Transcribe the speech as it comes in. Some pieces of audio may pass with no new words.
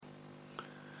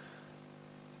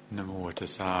นะโมตั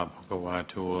สสะภะคะวะ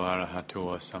โตอะระหะโต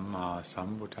สัมมาสัม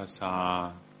พุทธัสสะ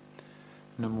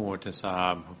นะโมตัสสะ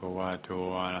ภะคะวะโต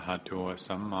อะระหะโต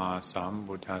สัมมาสัม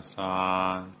พุทธัสสะ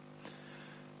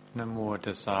นะโม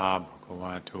ตัสสะภะคะว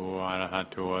ะโตอะระหะ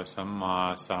โตสัมมา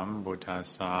สัมพุทธัส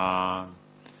สะ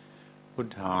พุท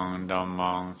ธังธัม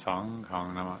มังสังฆัง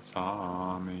นะมัสสา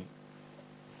มิ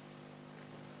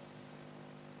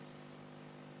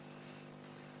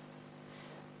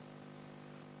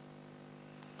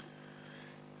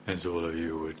As all of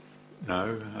you would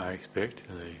know, I expect,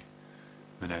 the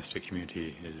monastic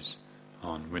community is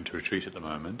on winter retreat at the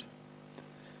moment.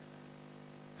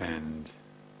 And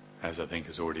as I think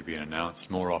has already been announced,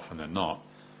 more often than not,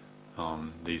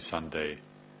 on these Sunday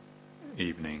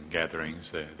evening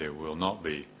gatherings, there will not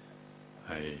be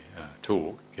a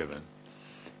talk given.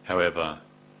 However,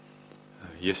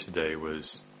 yesterday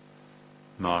was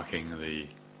marking the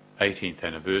 18th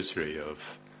anniversary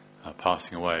of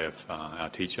passing away of our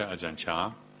teacher, Ajahn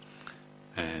Chah,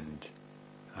 and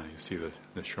you'll see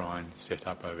the shrine set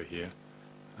up over here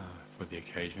for the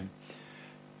occasion.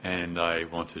 And I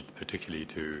wanted particularly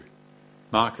to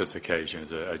mark this occasion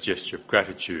as a gesture of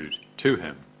gratitude to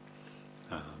him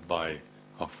by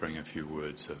offering a few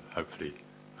words of, hopefully,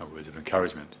 words of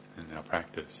encouragement in our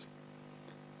practice.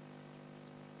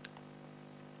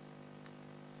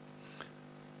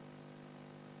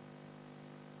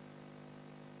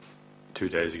 Two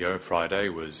days ago, Friday,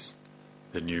 was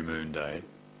the new moon day,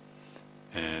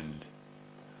 and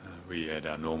we had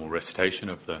our normal recitation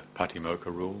of the Patimokkha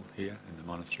rule here in the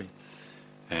monastery.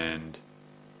 And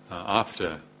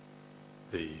after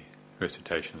the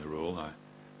recitation of the rule, I,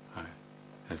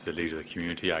 as the leader of the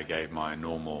community, I gave my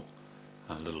normal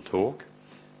little talk.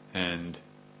 And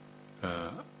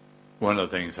one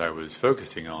of the things I was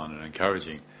focusing on and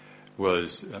encouraging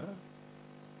was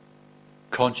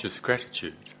conscious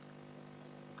gratitude.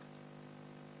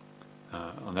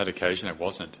 On that occasion, I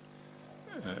wasn't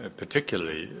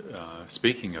particularly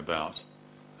speaking about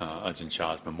Ajahn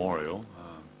Chah's memorial,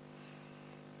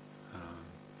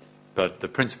 but the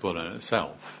principle in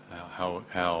itself,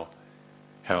 how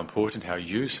important, how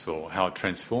useful, how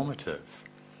transformative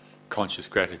conscious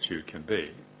gratitude can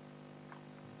be.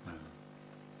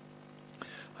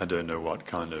 I don't know what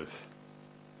kind of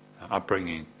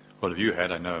upbringing all of you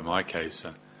had. I know in my case,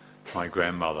 my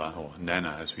grandmother, or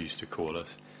Nana as we used to call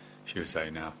us, she would say,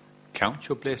 "Now, count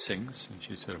your blessings," and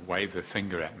she'd sort of wave her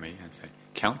finger at me and say,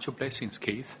 "Count your blessings,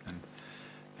 Keith."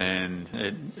 And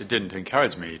it didn't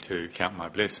encourage me to count my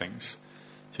blessings.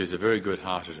 She was a very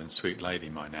good-hearted and sweet lady,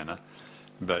 my Nana,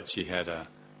 but she had a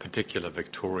particular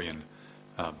Victorian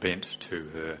bent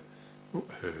to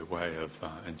her way of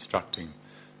instructing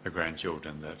the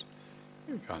grandchildren that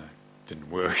kind of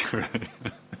didn't work,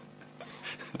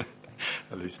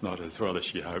 at least not as well as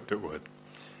she hoped it would.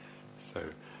 So.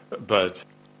 But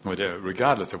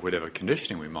regardless of whatever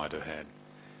conditioning we might have had,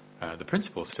 the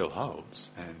principle still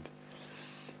holds.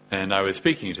 And I was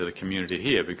speaking to the community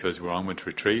here because we're on winter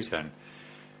retreat and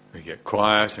we get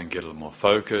quiet and get a little more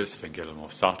focused and get a little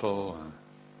more subtle and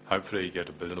hopefully get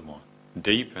a little more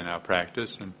deep in our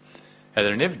practice. And then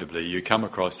inevitably you come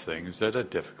across things that are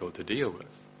difficult to deal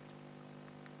with.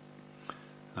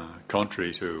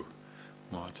 Contrary to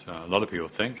what a lot of people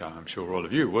think, I'm sure all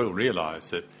of you will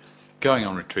realize that going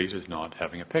on retreat is not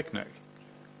having a picnic.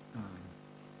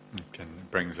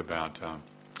 It brings about,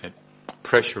 it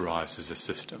pressurizes the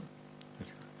system.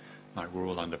 It's like we're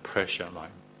all under pressure,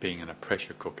 like being in a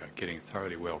pressure cooker, getting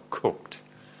thoroughly well cooked.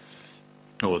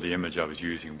 Or the image I was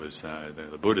using was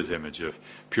the Buddha's image of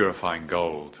purifying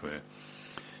gold, where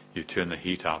you turn the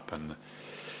heat up and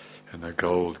the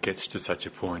gold gets to such a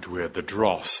point where the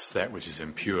dross, that which is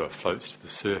impure, floats to the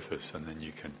surface, and then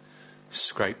you can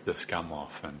scrape the scum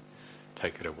off and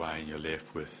take it away, and you're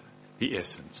left with the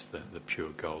essence, the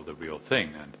pure gold, the real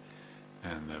thing.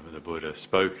 And the Buddha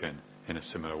spoke in a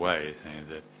similar way, saying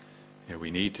that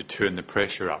we need to turn the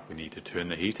pressure up, we need to turn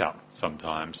the heat up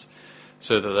sometimes,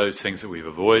 so that those things that we've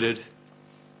avoided,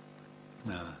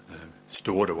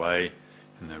 stored away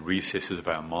in the recesses of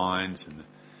our minds, and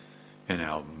in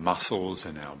our muscles,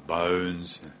 in our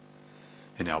bones,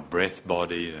 in our breath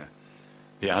body,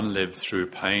 the unlived through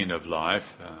pain of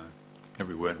life, that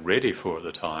we weren't ready for at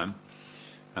the time,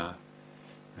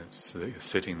 it's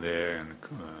sitting there and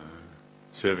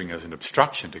serving as an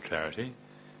obstruction to clarity,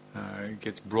 it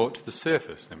gets brought to the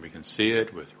surface. Then we can see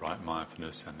it with right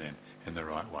mindfulness and then in the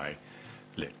right way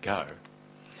let go.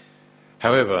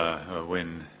 However,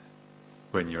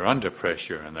 when you're under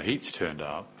pressure and the heat's turned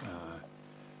up,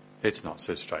 it's not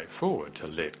so straightforward to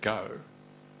let go.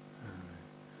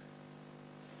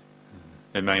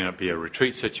 It may not be a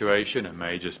retreat situation, it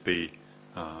may just be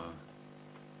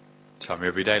some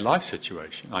everyday life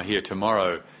situation. I hear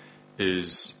tomorrow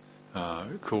is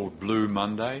called Blue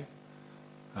Monday,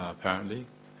 apparently,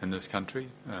 in this country.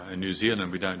 In New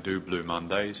Zealand we don't do Blue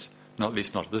Mondays, at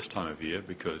least not this time of year,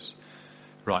 because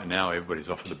right now everybody's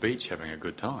off at the beach having a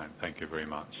good time, thank you very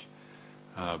much.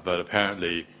 But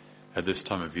apparently at this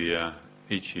time of year,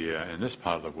 each year in this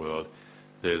part of the world,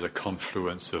 there's a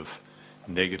confluence of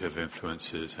negative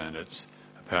influences, and it's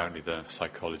apparently the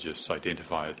psychologists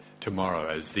identify tomorrow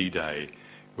as the day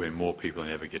when more people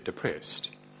than ever get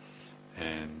depressed.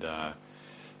 And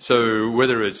so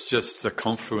whether it's just the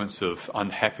confluence of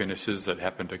unhappinesses that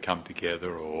happen to come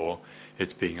together, or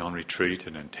it's being on retreat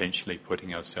and intentionally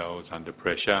putting ourselves under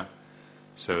pressure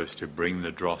so as to bring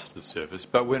the dross to the surface.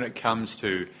 But when it comes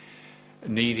to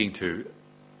needing to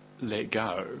let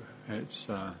go, it's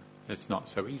not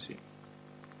so easy,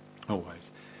 always.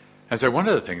 And so one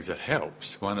of the things that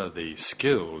helps, one of the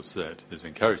skills that is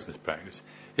encouraged in this practice,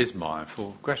 is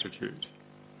mindful gratitude,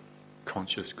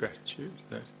 conscious gratitude.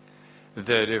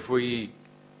 That if we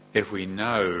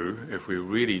know, if we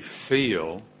really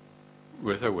feel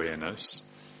with awareness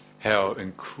how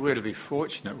incredibly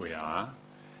fortunate we are,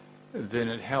 then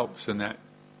it helps in that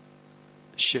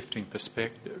shifting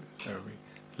perspective. So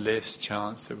less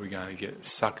chance that we're going to get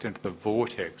sucked into the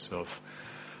vortex of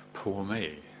poor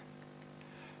me.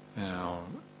 Now,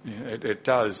 it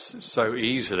does so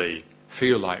easily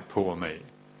feel like poor me.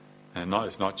 And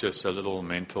it's not just a little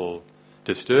mental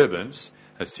disturbance.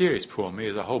 A serious poor me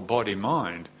is a whole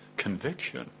body-mind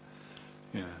conviction.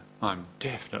 I'm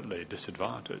definitely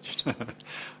disadvantaged.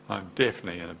 I'm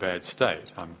definitely in a bad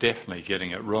state. I'm definitely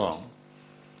getting it wrong.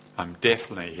 I'm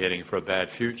definitely heading for a bad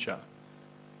future.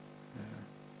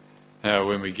 Now,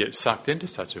 when we get sucked into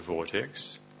such a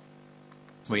vortex,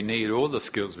 we need all the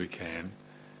skills we can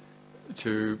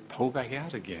to pull back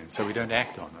out again so we don't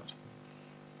act on it.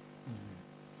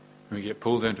 When we get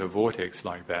pulled into a vortex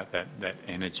like that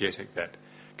energetic, that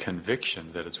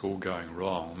conviction that it's all going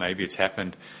wrong, maybe it's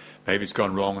happened, maybe it's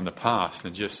gone wrong in the past,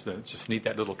 and just need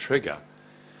that little trigger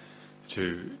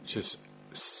to just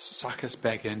suck us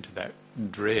back into that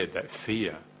dread, that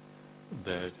fear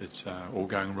that it's all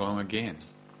going wrong again.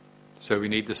 So we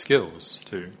need the skills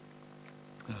to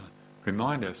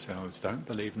remind ourselves, don't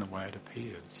believe in the way it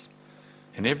appears.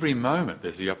 In every moment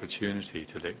there's the opportunity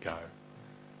to let go.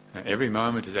 Every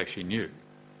moment is actually new.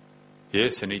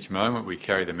 Yes, in each moment we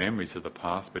carry the memories of the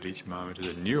past, but each moment is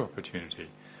a new opportunity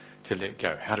to let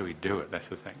go. How do we do it? That's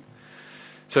the thing.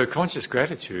 So conscious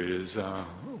gratitude is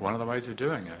one of the ways of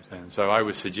doing it. And so I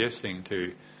was suggesting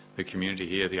to the community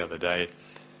here the other day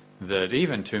that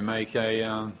even to make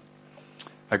a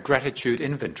gratitude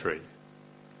inventory.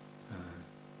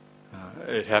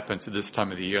 It happens at this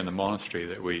time of the year in the monastery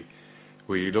that we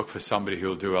look for somebody who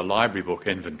will do a library book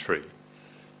inventory,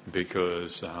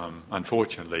 because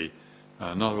unfortunately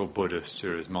not all Buddhists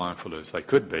are as mindful as they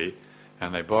could be,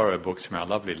 and they borrow books from our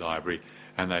lovely library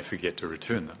and they forget to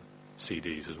return them,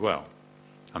 CDs as well.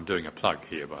 I'm doing a plug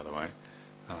here, by the way.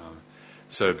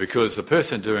 So because the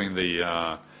person doing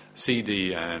the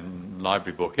CD and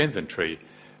library book inventory,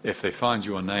 if they find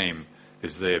your name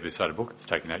is there beside a book that's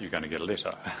taken out, you're going to get a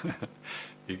letter.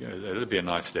 It'll be a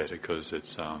nice letter because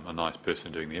it's a nice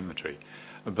person doing the inventory.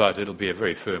 But it'll be a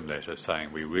very firm letter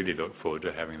saying, we really look forward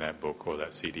to having that book or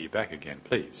that CD back again,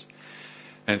 please.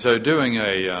 And so doing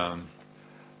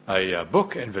a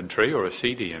book inventory or a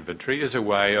CD inventory is a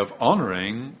way of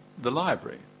honouring the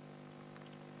library.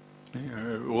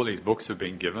 All these books have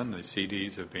been given, the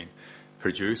CDs have been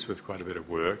produced with quite a bit of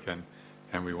work,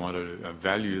 and we want to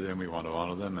value them, we want to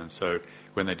honour them, and so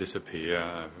when they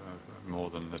disappear more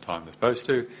than the time they're supposed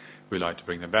to, we like to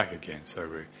bring them back again. So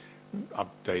we're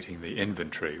updating the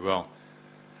inventory. Well,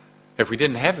 if we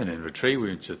didn't have an inventory,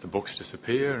 the books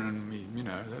disappear and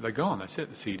they're gone. That's it.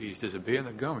 The CDs disappear and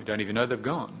they're gone. We don't even know they've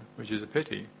gone, which is a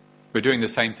pity. We're doing the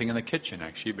same thing in the kitchen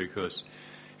actually, because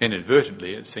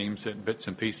inadvertently it seems that bits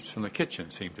and pieces from the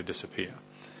kitchen seem to disappear.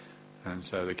 And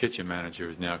so the kitchen manager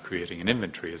is now creating an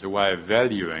inventory as a way of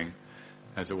valuing,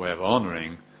 as a way of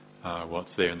honouring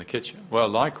what's there in the kitchen. Well,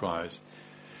 likewise,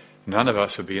 none of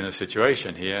us would be in a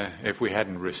situation here if we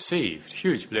hadn't received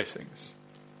huge blessings.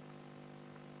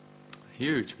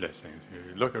 Huge blessings.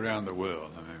 You look around the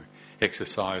world, we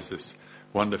exercise this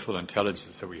wonderful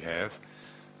intelligence that we have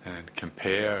and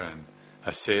compare and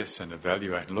assess and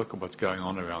evaluate and look at what's going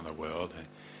on around the world, and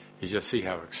you just see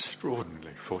how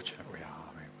extraordinarily fortunate we are.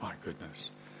 My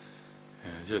goodness.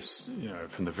 Just,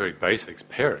 from the very basics,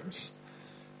 parents.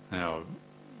 Now,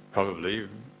 probably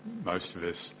most of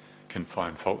us can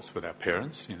find faults with our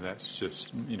parents. That's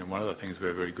just, one of the things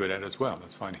we're very good at as well,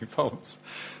 is finding faults.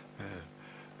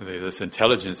 this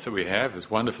intelligence that we have, as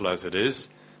wonderful as it is,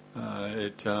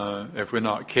 if we're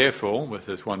not careful with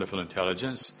this wonderful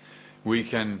intelligence, we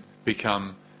can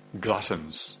become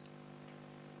gluttons.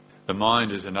 The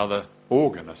mind is another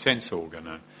organ, a sense organ,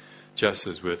 and just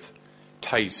as with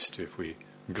taste, if we're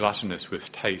gluttonous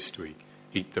with taste, we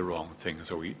eat the wrong things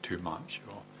or we eat too much,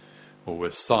 or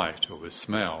with sight or with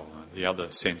smell, the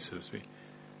other senses,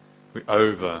 we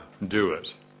overdo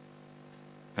it.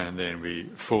 And then we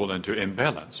fall into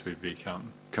imbalance. We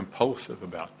become compulsive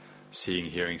about seeing,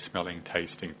 hearing, smelling,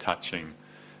 tasting, touching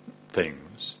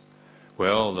things.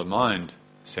 Well, the mind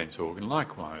sense organ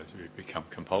likewise, we become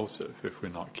compulsive if we're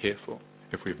not careful,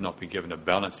 if we've not been given a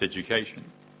balanced education.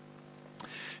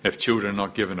 If children are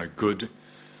not given a good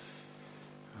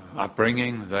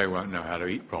upbringing, they won't know how to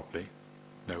eat properly.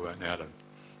 They won't know how to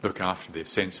look after their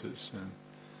senses.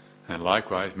 And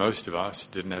likewise, most of us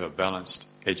didn't have a balanced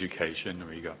education.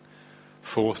 We got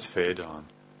force-fed on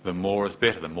the more is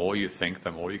better. The more you think,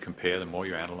 the more you compare, the more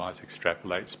you analyse,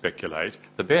 extrapolate, speculate,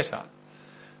 the better.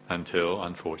 Until,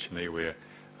 unfortunately, we're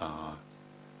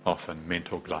often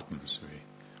mental gluttons.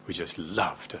 We just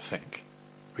love to think.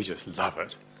 We just love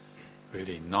it.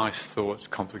 Really nice thoughts,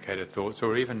 complicated thoughts,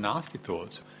 or even nasty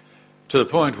thoughts. To the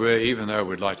point where even though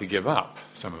we'd like to give up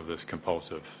some of this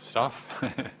compulsive stuff,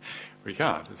 we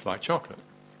can't. It's like chocolate.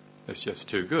 It's just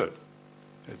too good.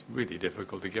 It's really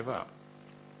difficult to give up.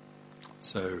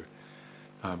 So,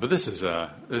 but this is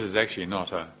actually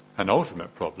not an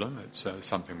ultimate problem. It's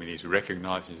something we need to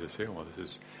recognise and to say, well,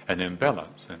 this is an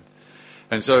imbalance.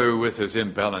 And so with this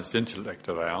imbalanced intellect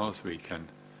of ours, we can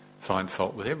find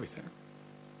fault with everything.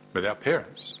 With our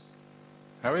parents.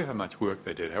 However much work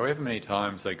they did, however many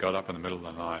times they got up in the middle of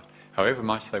the night, however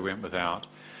much they went without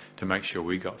to make sure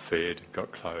we got fed,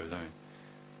 got clothed.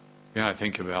 I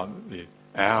think about the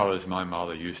hours my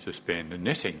mother used to spend in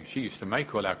knitting. She used to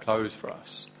make all our clothes for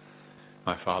us.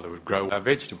 My father would grow our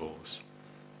vegetables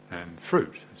and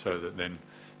fruit, so that then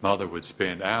Mother would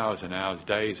spend hours and hours,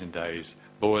 days and days,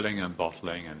 boiling and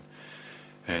bottling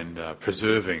and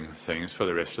preserving things for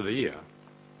the rest of the year.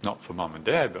 Not for Mum and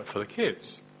Dad, but for the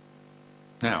kids.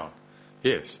 Now,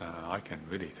 yes, I can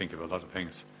really think of a lot of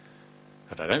things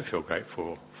that I don't feel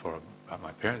grateful for about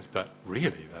my parents, but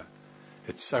really,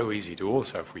 it's so easy to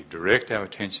also, if we direct our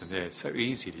attention there, it's so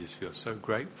easy to just feel so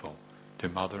grateful to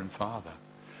Mother and Father.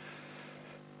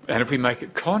 And if we make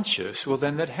it conscious, well,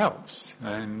 then that helps.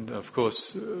 And, of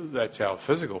course, that's our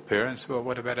physical parents. Well,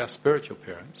 what about our spiritual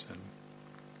parents?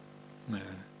 And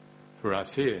for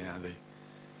us here,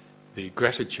 the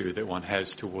gratitude that one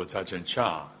has towards Ajahn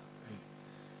Chah,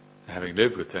 having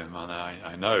lived with him, and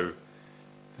I know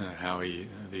how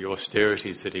the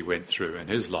austerities that he went through in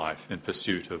his life in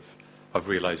pursuit of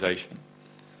realization.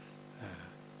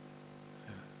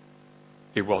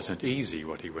 It wasn't easy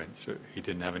what he went through. He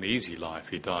didn't have an easy life.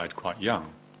 He died quite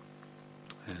young.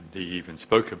 And he even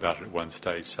spoke about it at one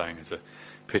stage, saying it's a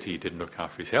pity he didn't look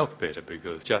after his health better,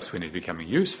 because just when he was becoming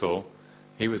useful,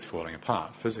 he was falling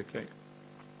apart physically.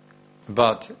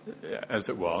 But as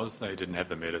it was, they didn't have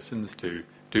the medicines to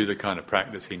do the kind of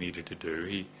practice he needed to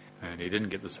do. And he didn't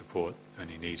get the support when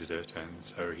he needed it, and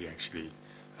so he actually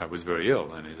was very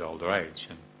ill in his older age.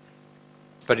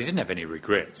 But he didn't have any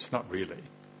regrets, not really.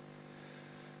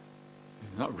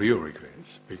 Not real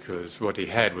regrets, because what he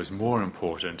had was more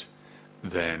important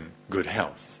than good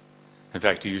health. In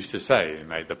fact, he used to say, he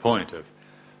made the point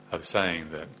of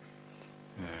saying that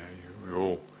we're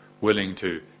all willing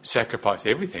to sacrifice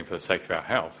everything for the sake of our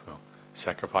health. We'll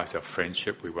sacrifice our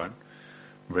friendship, we won't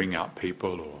ring up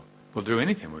people, or we'll do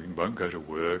anything. We won't go to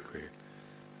work,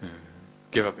 we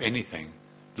give up anything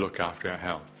to look after our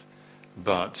health.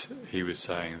 But he was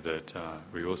saying that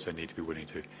we also need to be willing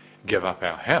to give up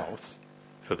our health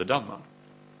for the Dhamma.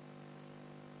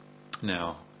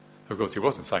 Now, of course, he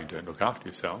wasn't saying don't look after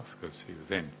yourself, because he was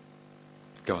then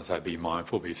going to say be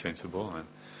mindful, be sensible,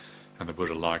 and the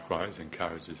Buddha likewise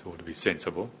encourages us all to be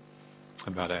sensible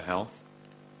about our health.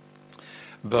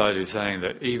 But he's saying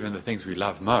that even the things we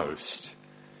love most,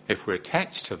 if we're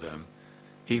attached to them,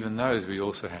 even those we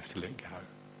also have to let go.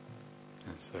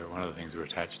 And so one of the things we're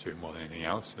attached to more than anything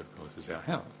else, of course, is our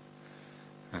health.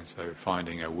 And so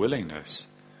finding a willingness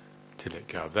to let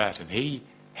go of that. And he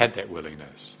had that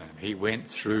willingness, and he went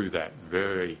through that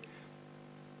very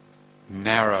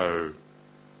narrow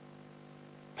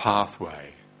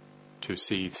pathway to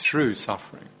see through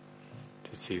suffering,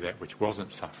 to see that which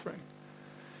wasn't suffering.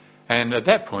 And at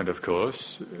that point, of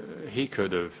course, he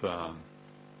could have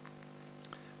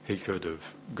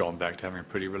gone back to having a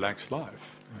pretty relaxed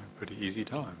life, a pretty easy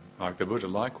time. Like the Buddha,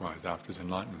 likewise, after his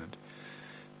enlightenment,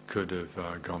 could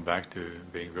have gone back to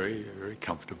being very, very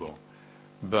comfortable.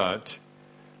 But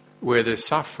where there's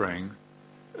suffering,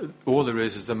 all there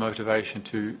is the motivation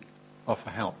to offer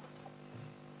help.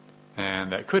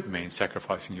 And that could mean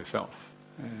sacrificing yourself.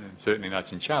 And certainly in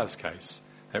Ajahn Chah's case,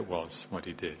 that was what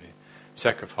he did. He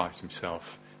sacrificed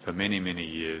himself for many, many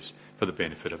years for the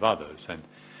benefit of others.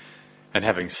 And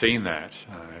having seen that,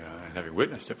 and having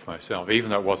witnessed it for myself, even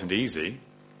though it wasn't easy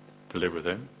to live with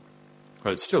him,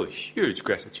 but it's still a huge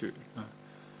gratitude.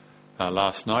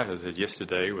 Last night, as I said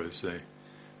yesterday, was the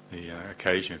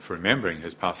occasion for remembering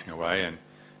his passing away,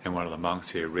 and one of the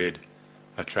monks here read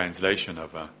a translation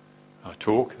of a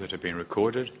talk that had been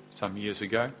recorded some years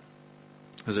ago.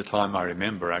 It was a time I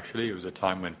remember, actually. It was a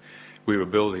time when we were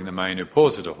building the main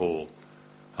Uposita hall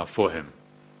for him.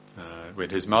 When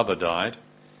his mother died,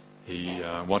 he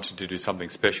wanted to do something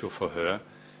special for her,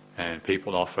 and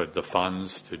people offered the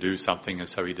funds to do something, and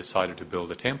so he decided to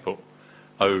build a temple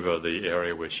over the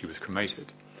area where she was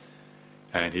cremated.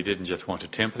 And he didn't just want a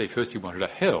temple, he wanted a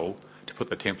hill to put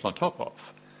the temple on top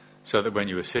of, so that when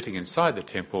you were sitting inside the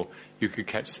temple, you could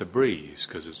catch the breeze,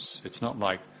 because it's not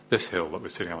like this hill that we're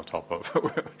sitting on the top of.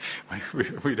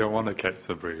 we don't want to catch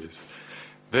the breeze.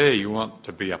 There you want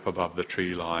to be up above the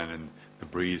tree line and the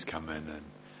breeze come in and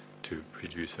to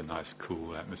produce a nice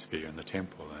cool atmosphere in the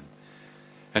temple.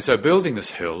 And so building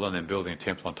this hill and then building a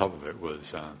temple on top of it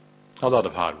was a lot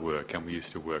of hard work, and we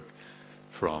used to work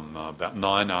from about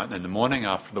 9 in the morning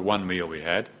after the one meal we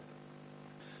had,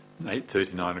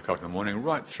 8:30, 9 o'clock in the morning,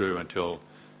 right through until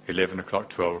 11 o'clock,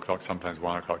 12 o'clock, sometimes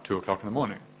 1 o'clock, 2 o'clock in the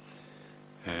morning.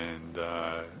 And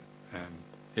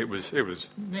it was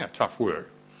tough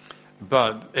work.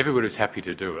 But everybody was happy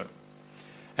to do it.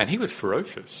 And he was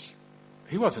ferocious.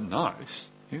 He wasn't nice.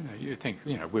 You think,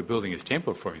 we're building his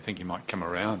temple for him. You think he might come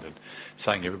around and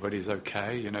saying everybody's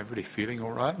okay, everybody feeling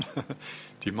all right? Do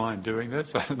you mind doing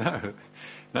this?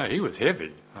 No, he was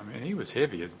heavy. I mean, he was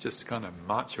heavy. He'd just kind of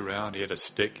march around. He had a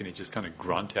stick and he'd just kind of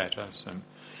grunt at us.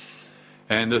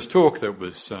 And this talk that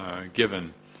was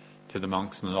given to the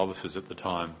monks and the novices at the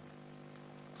time,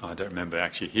 I don't remember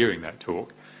actually hearing that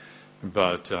talk,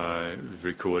 but it was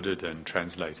recorded and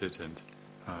translated, and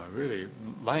really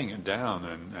laying it down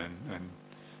and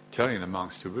telling the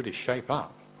monks to really shape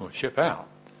up or ship out.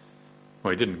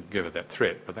 Well, he didn't give it that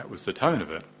threat, but that was the tone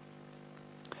of it.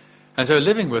 And so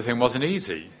living with him wasn't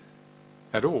easy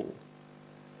at all.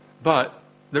 But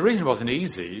the reason it wasn't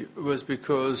easy was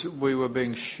because we were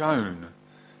being shown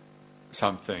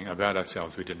something about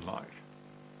ourselves we didn't like.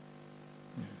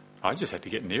 I just had to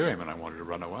get near him and I wanted to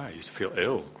run away. I used to feel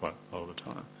ill quite all the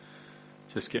time.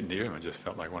 Just getting near him, I just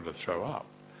felt like I wanted to throw up.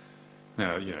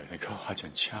 Now, you think,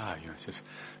 Ajahn Chah, it's just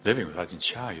living with Ajahn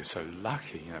Chah, you're so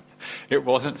lucky. It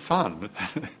wasn't fun.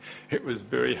 It was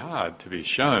very hard to be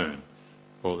shown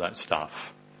all that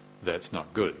stuff that's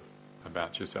not good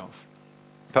about yourself.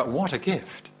 But what a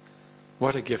gift.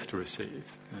 What a gift to receive.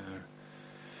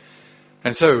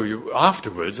 And so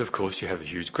afterwards, of course, you have a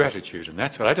huge gratitude, and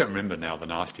that's what I don't remember now, the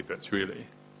nasty bits, really.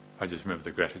 I just remember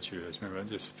the gratitude. I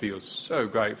just feel so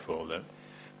grateful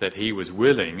that he was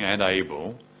willing and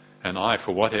able, and I,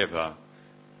 for whatever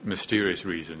mysterious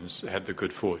reasons, had the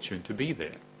good fortune to be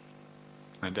there.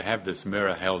 And to have this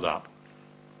mirror held up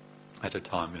at a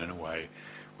time and in a way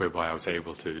whereby I was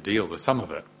able to deal with some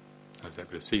of it. I was able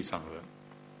to see some of it.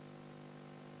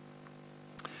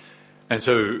 And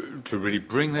so to really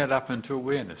bring that up into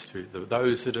awareness to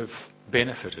those that have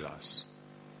benefited us,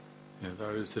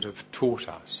 those that have taught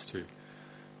us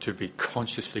to be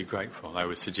consciously grateful. I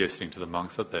was suggesting to the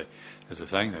monks that they, as I was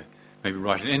saying, they maybe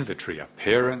write an inventory, our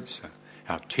parents,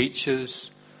 our teachers,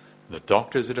 the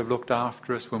doctors that have looked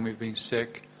after us when we've been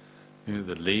sick,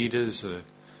 the leaders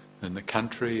in the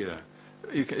country.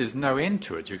 There's no end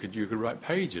to it. You could write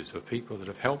pages of people that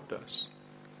have helped us.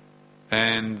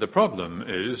 And the problem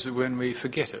is when we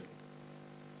forget it.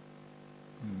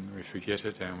 We forget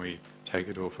it and we take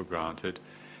it all for granted.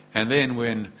 And then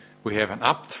when we have an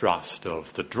upthrust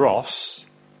of the dross,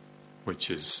 which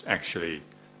is actually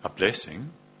a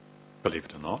blessing, believe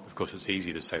it or not. Of course, it's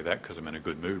easy to say that because I'm in a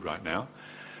good mood right now.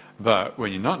 But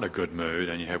when you're not in a good mood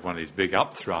and you have one of these big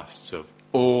upthrusts of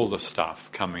all the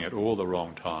stuff coming at all the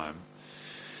wrong time,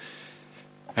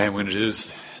 and when it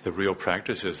is the real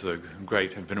practice, as the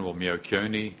great and venerable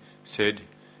Myokyoni said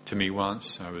to me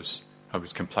once, I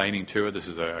was complaining to her. This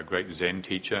is a great Zen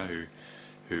teacher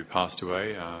who passed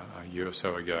away a year or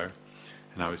so ago,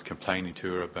 and I was complaining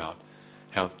to her about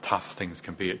how tough things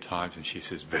can be at times, and she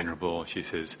says, Venerable, she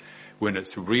says, when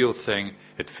it's the real thing,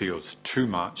 it feels too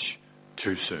much,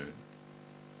 too soon.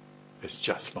 It's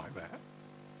just like that.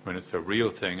 When it's the real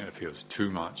thing, it feels too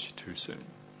much, too soon.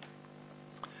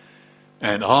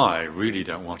 And I really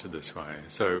don't want it this way.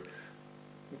 So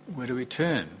where do we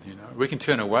turn? We can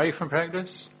turn away from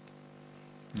practice.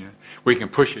 We can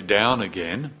push it down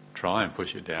again, try and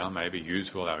push it down, maybe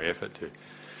use all our effort to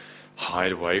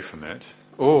hide away from it.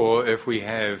 Or if we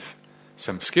have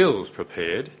some skills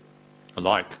prepared,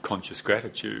 like conscious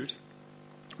gratitude,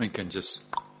 we can just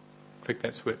flick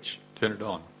that switch, turn it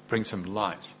on, bring some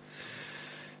light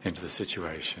into the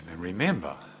situation. And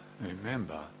remember,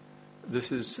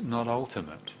 this is not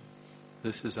ultimate.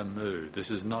 This is a mood.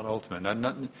 This is not ultimate.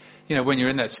 When you're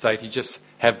in that state, you just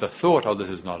have the thought,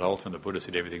 this is not ultimate. The Buddha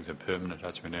said everything's impermanent.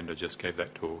 Ajahn just gave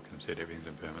that talk and said everything's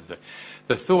impermanent.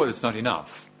 The thought is not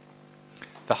enough.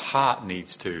 The heart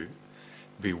needs to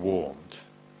be warmed.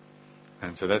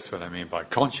 And so that's what I mean by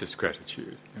conscious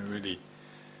gratitude. Really,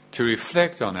 to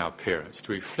reflect on our parents,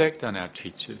 to reflect on our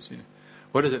teachers.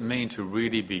 What does it mean to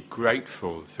really be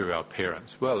grateful through our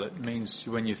parents? Well, it means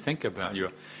when you think about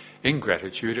your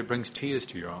ingratitude, it brings tears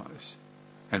to your eyes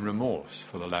and remorse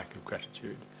for the lack of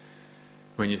gratitude.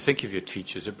 When you think of your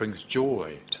teachers, it brings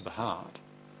joy to the heart.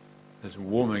 There's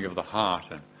warming of the heart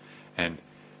and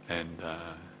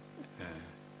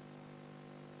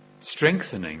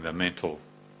strengthening the mental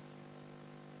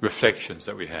reflections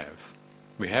that we have.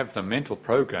 We have the mental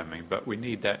programming, but we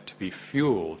need that to be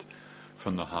fueled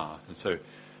from the heart. And so,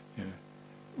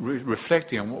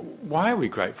 reflecting on why are we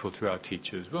grateful through our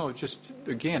teachers? Well, just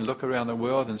again look around the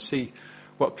world and see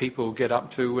what people get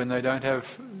up to when they don't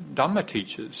have Dhamma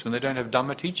teachers, when they don't have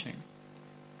Dhamma teaching.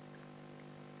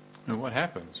 And what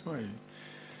happens? Well,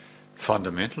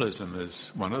 fundamentalism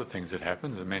is one of the things that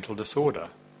happens, a mental disorder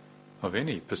of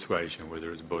any persuasion,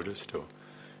 whether it's Buddhist or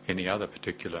any other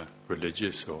particular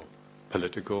religious or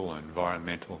political or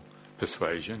environmental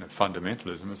persuasion.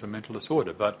 Fundamentalism is a mental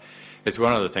disorder, but it's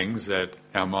one of the things that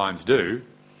our minds do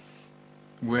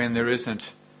when there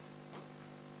isn't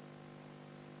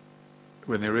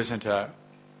a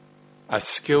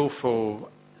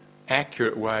skillful,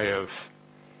 accurate way of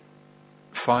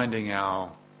finding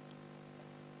our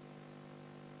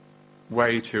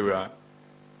way to a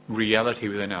reality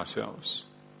within ourselves.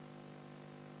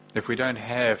 If we don't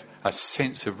have a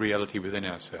sense of reality within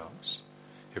ourselves,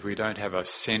 if we don't have a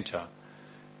centre,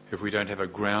 if we don't have a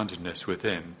groundedness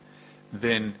within,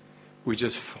 then we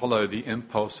just follow the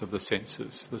impulse of the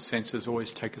senses. The senses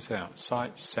always take us out.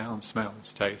 Sight, sound,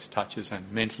 smells, taste, touches,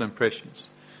 and mental impressions.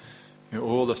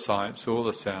 All the sights, all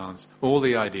the sounds, all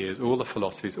the ideas, all the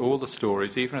philosophies, all the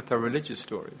stories, even if they're religious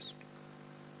stories.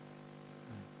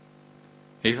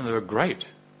 Even though they're great,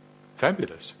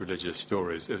 fabulous religious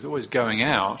stories, if it's always going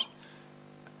out,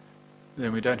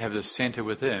 then we don't have the centre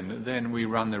within, then we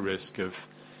run the risk of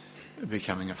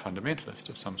becoming a fundamentalist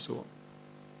of some sort.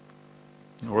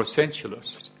 Or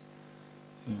essentialist.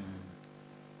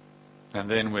 And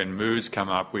then when moods come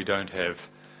up, we don't have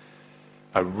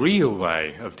a real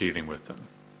way of dealing with them.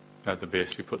 At the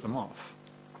best, we put them off.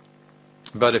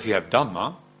 But if you have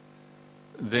Dhamma,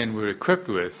 then we're equipped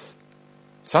with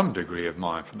some degree of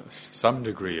mindfulness, some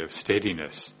degree of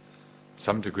steadiness,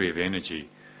 some degree of energy,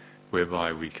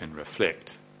 whereby we can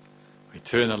reflect. We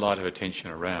turn the light of attention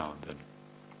around,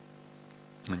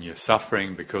 and you're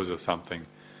suffering because of something.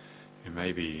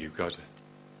 Maybe you've got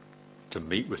to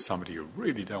meet with somebody you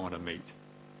really don't want to meet.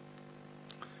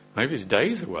 Maybe it's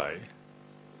days away.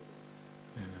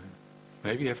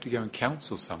 Maybe you have to go and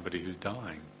counsel somebody who's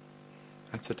dying.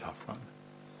 That's a tough one.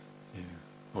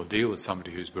 Or deal with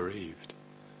somebody who's bereaved.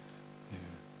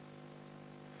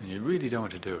 And you really don't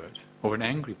want to do it. Or an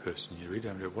angry person, you really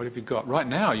don't want to do it. What have you got? Right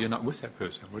now, you're not with that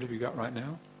person. What have you got right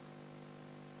now?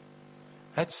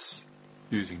 That's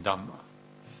using Dhamma.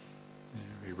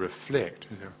 We reflect.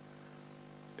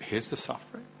 Here's the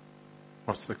suffering.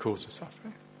 What's the cause of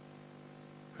suffering?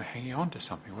 We're hanging on to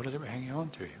something. What is it we're hanging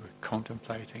on to? We're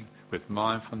contemplating with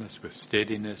mindfulness, with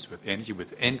steadiness, with energy,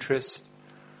 with interest,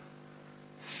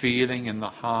 feeling in the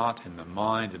heart, in the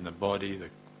mind, in the body, the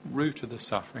root of the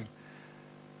suffering,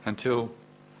 until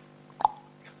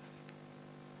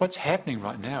what's happening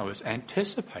right now is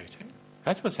anticipating.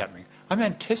 That's what's happening. I'm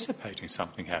anticipating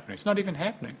something happening. It's not even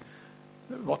happening.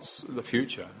 What's the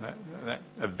future? That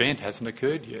event hasn't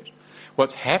occurred yet.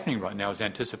 What's happening right now is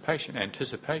anticipation.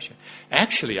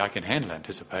 Actually, I can handle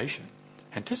anticipation.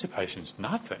 Anticipation's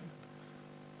nothing,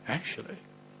 actually.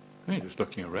 I mean, just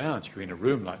looking around, you can be in a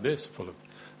room like this full of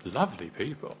lovely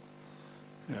people.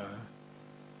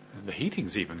 And the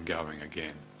heating's even going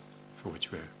again, for which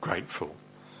we're grateful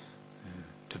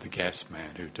to the gas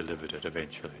man who delivered it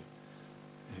eventually.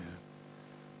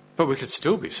 But we could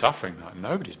still be suffering like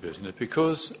nobody's business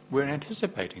because we're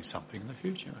anticipating something in the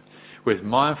future. With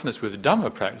mindfulness, with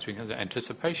Dhamma practice, we can have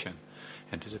anticipation.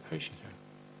 And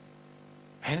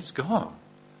it's gone.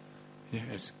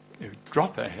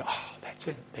 drop it. Oh, that's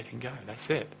it. Letting go. That's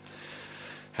it.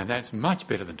 And that's much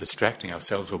better than distracting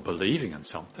ourselves or believing in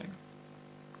something.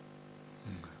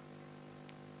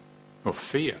 Or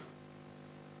fear.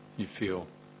 You feel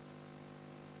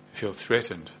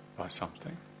threatened by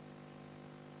something.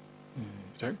 You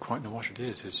don't quite know what it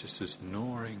is. It's just this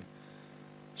gnawing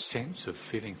sense of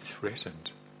feeling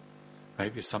threatened.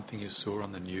 Maybe it's something you saw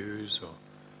on the news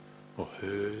or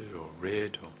heard or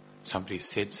read, or somebody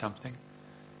said something,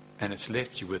 and it's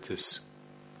left you with this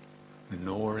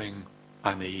gnawing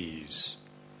unease.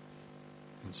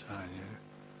 And so,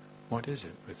 what is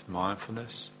it? With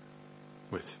mindfulness,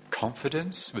 with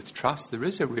confidence, with trust, there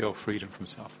is a real freedom from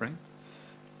suffering.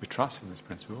 We trust in this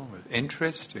principle. With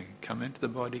interest, we come into the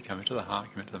body, come into the heart,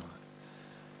 come into the mind.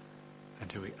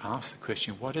 Until we ask the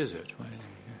question, what is it? Well,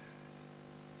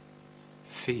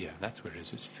 fear, that's what it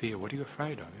is. It's fear. What are you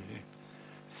afraid of?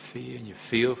 Fear, and you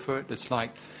feel for it. It's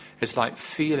like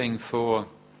feeling for,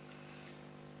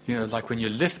 like when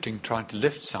you're trying to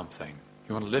lift something.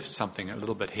 You want to lift something a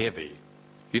little bit heavy.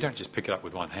 You don't just pick it up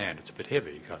with one hand. It's a bit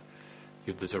heavy.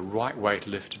 There's a right way to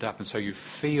lift it up, and so you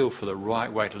feel for the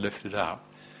right way to lift it up.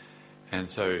 And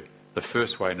so the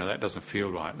first way, no, that doesn't feel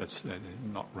right. That's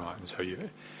not right. And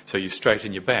so you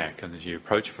straighten your back, and you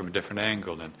approach it from a different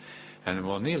angle, and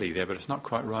well, nearly there, but it's not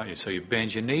quite right. So you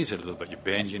bend your knees a little bit. You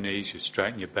bend your knees, you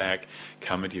straighten your back,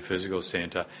 come into your physical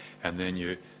center, and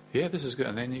then this is good.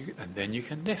 And then you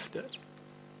can lift it.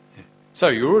 Yeah. So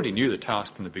you already knew the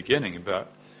task from the beginning,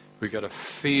 but we've got to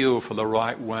feel for the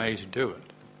right way to do it.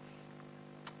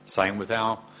 Same with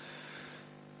our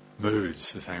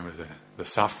moods, the same with the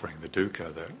suffering, the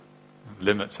dukkha that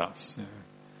limits us.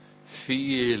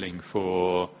 Feeling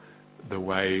for the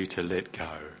way to let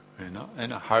go. We're not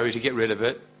in a hurry to get rid of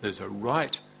it. There's a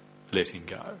right letting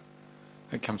go.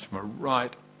 It comes from a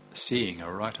right seeing,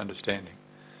 a right understanding.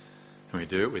 And we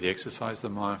do it with the exercise of the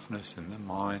mindfulness in the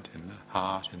mind, in the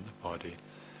heart, in the body.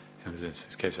 And in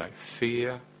this case, like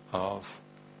fear of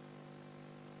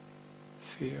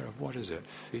what is it?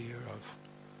 Fear of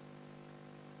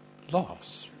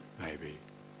loss, maybe.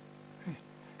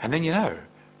 And then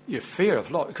your fear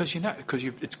of loss, because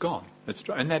it's gone. It's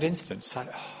in that instant. So,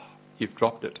 you've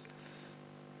dropped it.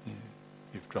 Yeah,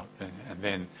 you've dropped it, and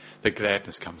then the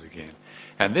gladness comes again.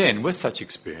 And then, with such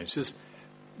experiences,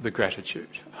 the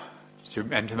gratitude,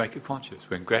 and to make it conscious.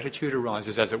 When gratitude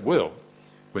arises, as it will,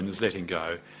 when there's letting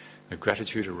go, the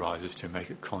gratitude arises to make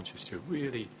it conscious, to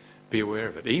really be aware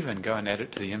of it, even go and add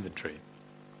it to the inventory.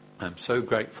 I'm so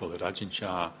grateful that Ajahn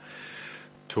Chah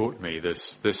taught me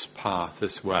this path,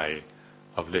 this way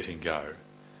of letting go.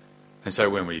 And so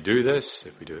when we do this,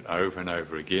 if we do it over and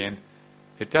over again,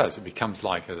 it becomes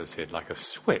like, as I said, like a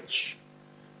switch.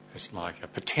 It's like a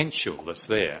potential that's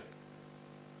there.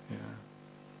 Yeah.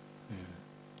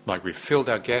 Like we've filled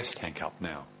our gas tank up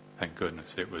now, thank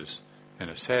goodness. It was in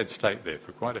a sad state there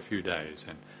for quite a few days,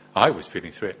 and I was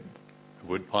feeling threatened. The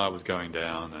wood pile was going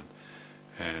down,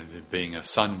 and being a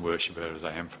sun worshipper as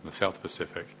I am from the South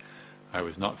Pacific, I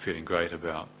was not feeling great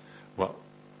about what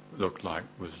looked like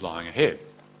was lying ahead.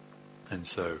 And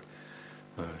so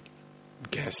the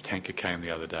gas tanker came the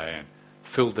other day and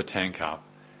filled the tank up,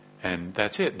 and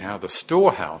that's it. Now the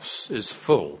storehouse is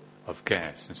full of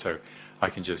gas, and so I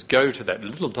can just go to that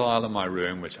little dial in my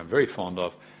room, which I'm very fond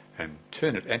of, and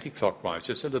turn it anti-clockwise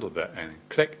just a little bit, and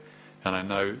click, and I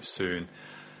know soon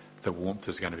the warmth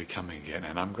is going to be coming again,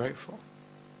 and I'm grateful.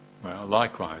 Well,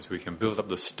 likewise, we can build up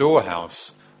the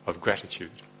storehouse of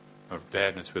gratitude, of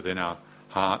gladness within our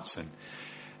hearts,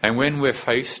 and when we're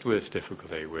faced with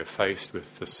difficulty, we're faced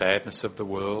with the sadness of the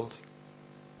world,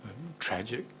 a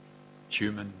tragic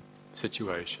human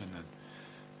situation,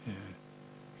 and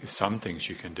there's some things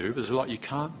you can do, but there's a lot you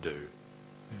can't do.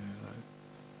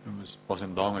 It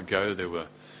wasn't long ago there were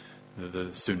the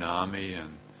tsunami,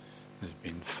 and there's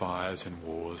been fires and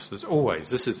wars.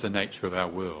 This is the nature of our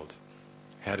world.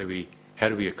 How do we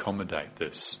accommodate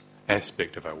this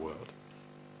aspect of our world?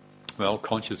 Well,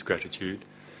 conscious gratitude,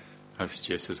 I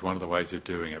suggest, is one of the ways of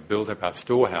doing it. Build up our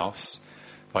storehouse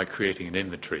by creating an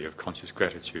inventory of conscious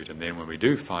gratitude, and then when we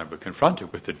do find we're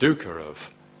confronted with the dukkha of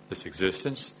this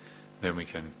existence, then we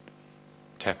can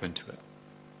tap into it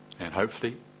and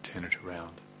hopefully turn it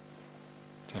around.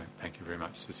 So, thank you very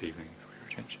much this evening for your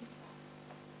attention.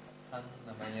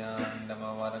 Annamayang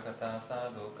Dhammavaragata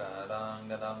Sadhukarang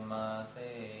Dhamma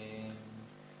Se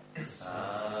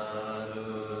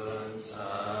Sadhu